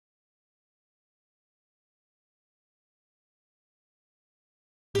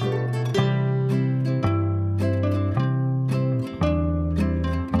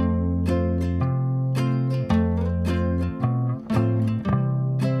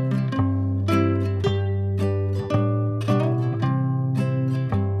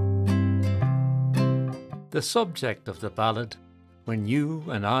The subject of the ballad, When You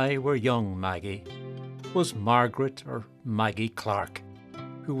and I Were Young, Maggie, was Margaret or Maggie Clark,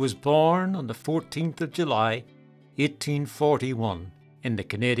 who was born on the 14th of July, 1841, in the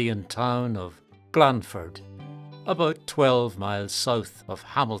Canadian town of Glanford, about 12 miles south of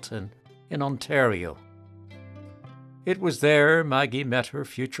Hamilton in Ontario. It was there Maggie met her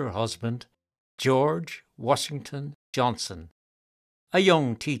future husband, George Washington Johnson, a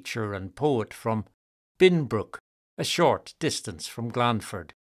young teacher and poet from Binbrook, a short distance from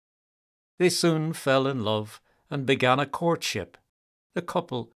Glanford. They soon fell in love and began a courtship, the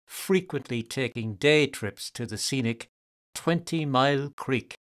couple frequently taking day trips to the scenic 20-Mile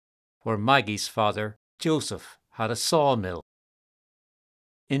Creek, where Maggie's father, Joseph, had a sawmill.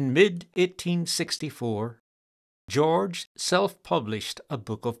 In mid-1864, George self-published a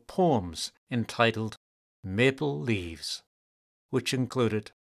book of poems entitled Maple Leaves, which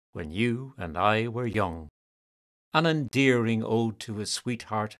included When You and I Were Young, an endearing ode to his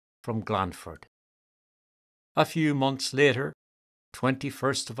sweetheart from Glanford. A few months later,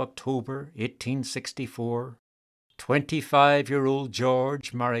 21st of October 1864, 25-year-old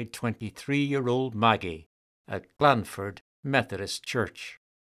George married 23-year-old Maggie at Glanford Methodist Church.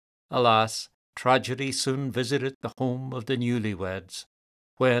 Alas, tragedy soon visited the home of the newlyweds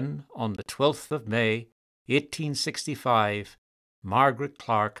when, on the 12th of May 1865, Margaret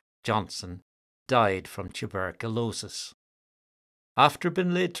Clark Johnson died from tuberculosis. After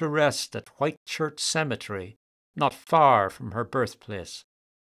being laid to rest at Whitechurch Cemetery, not far from her birthplace,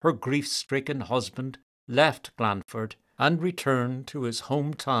 her grief-stricken husband left Glanford and returned to his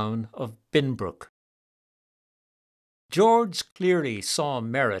hometown of Binbrook. George clearly saw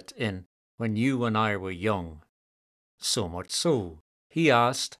merit in When You and I Were Young. So much so, he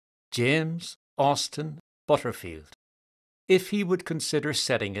asked James Austin Butterfield if he would consider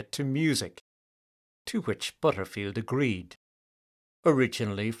setting it to music, to which Butterfield agreed.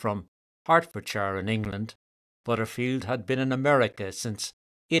 Originally from Hertfordshire in England, Butterfield had been in America since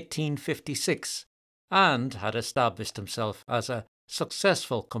 1856 and had established himself as a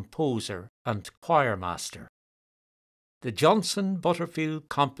successful composer and choirmaster. The Johnson-Butterfield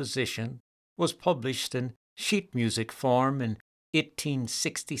composition was published in sheet music form in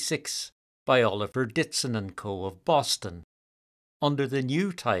 1866 by Oliver Ditson & Co. of Boston, under the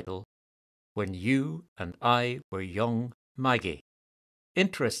new title, When You and I Were Young, Maggie.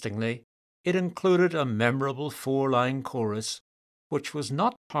 Interestingly, it included a memorable 4-line chorus which was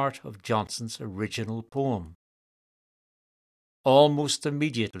not part of Johnson's original poem. Almost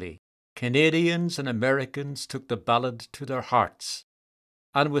immediately, Canadians and Americans took the ballad to their hearts,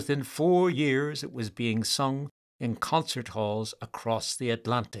 and within 4 years it was being sung in concert halls across the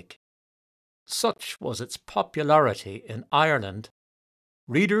Atlantic. Such was its popularity in Ireland,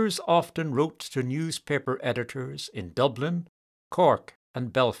 readers often wrote to newspaper editors in Dublin, Cork,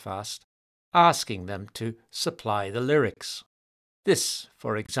 and Belfast, asking them to supply the lyrics. This,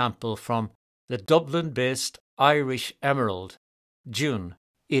 for example, from the Dublin-based Irish Emerald, June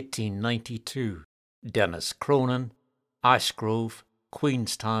 1892. Dennis Cronin, Ashgrove,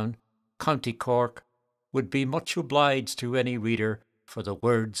 Queenstown, County Cork, would be much obliged to any reader for the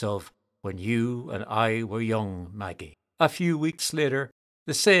words of When You and I Were Young, Maggie. A few weeks later,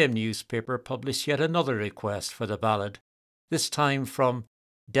 the same newspaper published yet another request for the ballad, this time from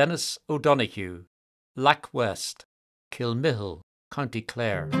Dennis O'Donoghue, Lack West, Kilmihill, County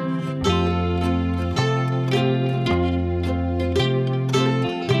Clare.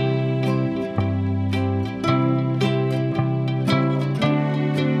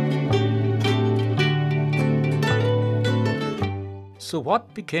 So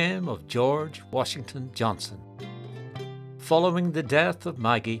what became of George Washington Johnson? Following the death of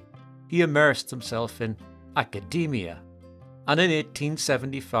Maggie, he immersed himself in academia, and in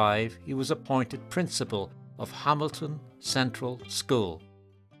 1875 he was appointed principal of Hamilton Central School.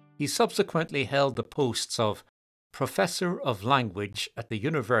 He subsequently held the posts of Professor of Language at the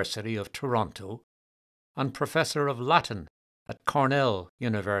University of Toronto and Professor of Latin at Cornell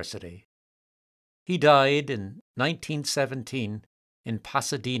University. He died in 1917 in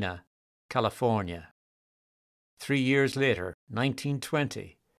Pasadena, California. 3 years later,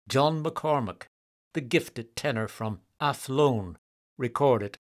 1920, John McCormack, the gifted tenor from Athlone,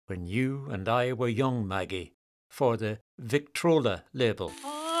 recorded When You and I Were Young, Maggie for the Victrola label.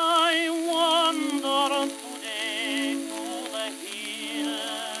 I wander today to the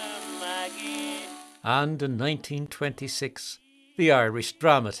hill, Maggie. And in 1926, the Irish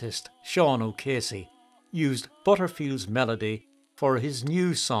dramatist Sean O'Casey used Butterfield's melody for his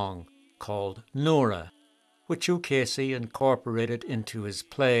new song called Nora, which O'Casey incorporated into his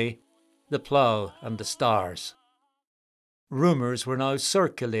play The Plough and the Stars. Rumours were now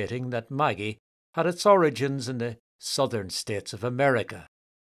circulating that Maggie had its origins in the southern states of America.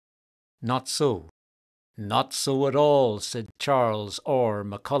 Not so. Not so at all, said Charles R.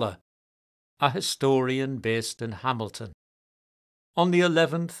 McCullough, a historian based in Hamilton. On the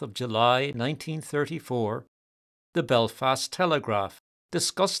 11th of July 1934, the Belfast Telegraph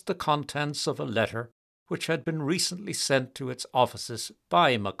discussed the contents of a letter which had been recently sent to its offices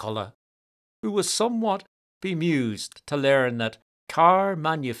by McCullough, who was somewhat bemused to learn that car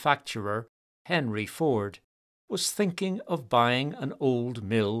manufacturer Henry Ford was thinking of buying an old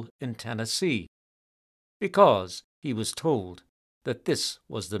mill in Tennessee, because he was told that this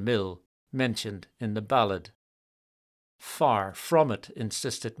was the mill mentioned in the ballad. Far from it,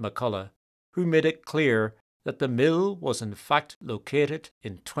 insisted McCullough, who made it clear that the mill was in fact located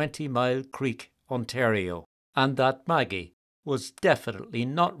in 20 Mile Creek, Ontario, and that Maggie was definitely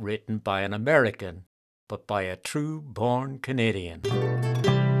not written by an American, but by a true-born Canadian.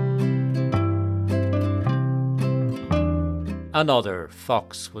 Another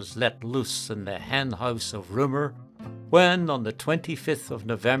fox was let loose in the hen house of rumour when, on the 25th of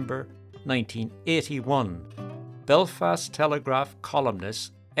November 1981, Belfast Telegraph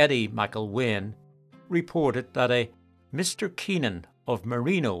columnist Eddie McIlwain reported that a Mr. Keenan of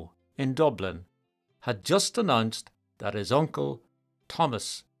Marino in Dublin had just announced that his uncle,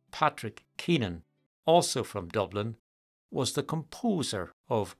 Thomas Patrick Keenan, also from Dublin, was the composer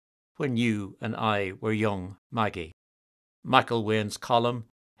of When You and I Were Young, Maggie. McIlwain's column,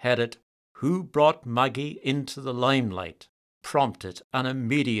 headed Who Brought Maggie into the Limelight, prompted an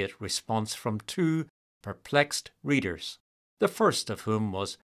immediate response from two perplexed readers, the first of whom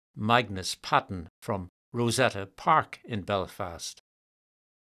was Magnus Patton from Rosetta Park in Belfast.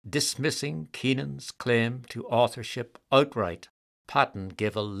 Dismissing Keenan's claim to authorship outright, Patton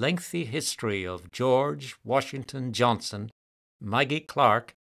gave a lengthy history of George Washington Johnson, Maggie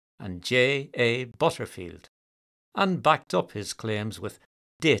Clark, and J.A. Butterfield, and backed up his claims with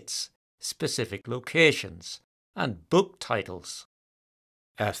dates, specific locations, and book titles.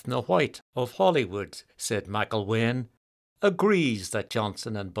 Ethna White of Hollywood, said McIlwain, agrees that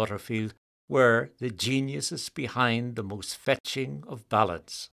Johnson and Butterfield were the geniuses behind the most fetching of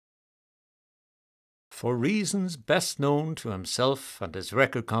ballads. For reasons best known to himself and his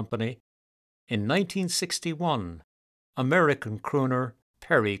record company, in 1961, American crooner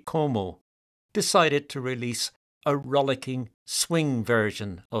Perry Como decided to release a rollicking swing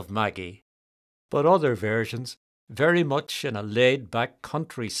version of Maggie, but other versions, very much in a laid-back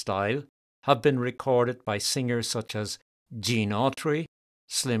country style, have been recorded by singers such as Gene Autry,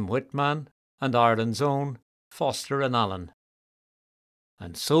 Slim Whitman, and Ireland's own Foster and Allen.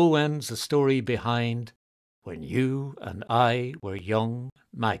 And so ends the story behind When You and I Were Young,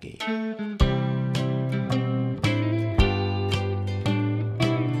 Maggie.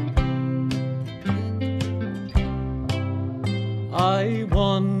 I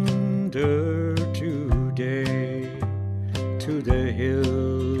wander today to the hill,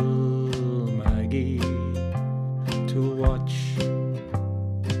 Maggie, to watch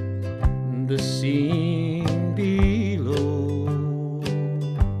the scene below.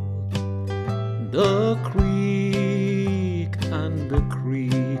 The creek and the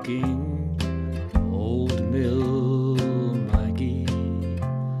creaking old mill, Maggie,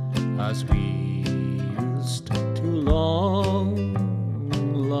 as we used to long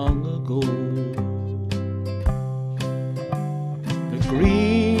ago. The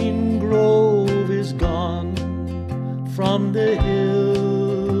green grove is gone from the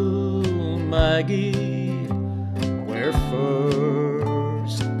hill, Maggie, where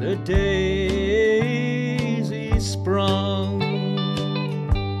first the daisy sprung.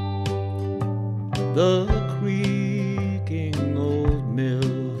 The creaking old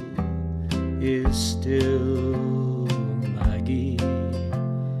mill is still, Maggie,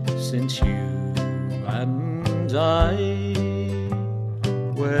 since you and I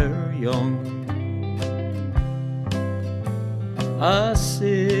were young. A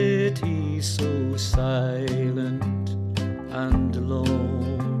city so silent and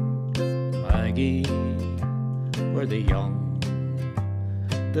alone, Maggie, where the young,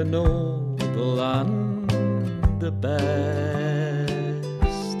 the noble and the best,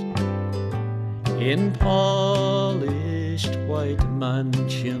 in polished white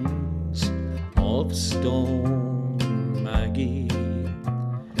mansions of stone, Maggie,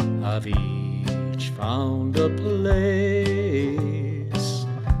 have each found a place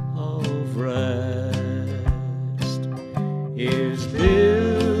of rest, is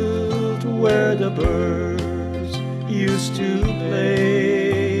built where the birds used to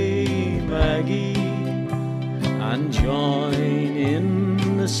play, join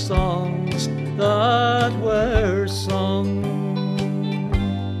in the songs that were sung,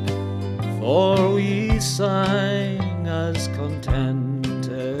 for we sang as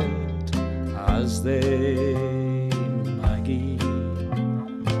contented as they, Maggie,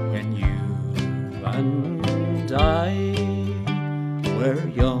 when you and I were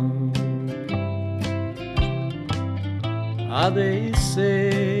young. They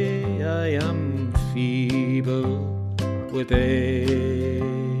say I am feeble with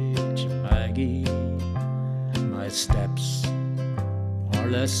age, Maggie. My steps are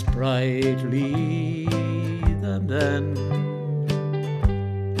less sprightly than then.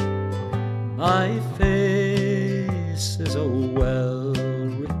 My face is a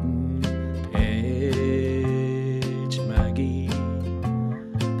well-written page, Maggie,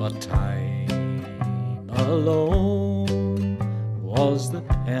 but time alone was the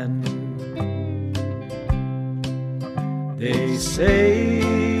pen. They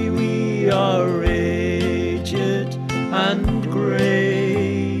say we are aged and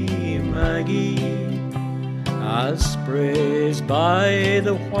grey, Maggie, as praised by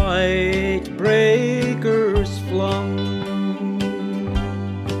the white breakers flung.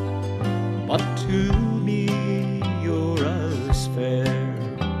 But to me you're as fair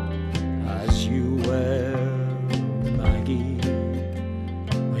as you were, Maggie,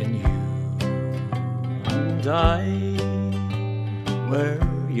 when you and I were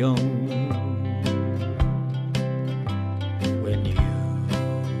young. When you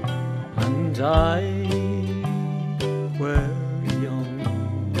and I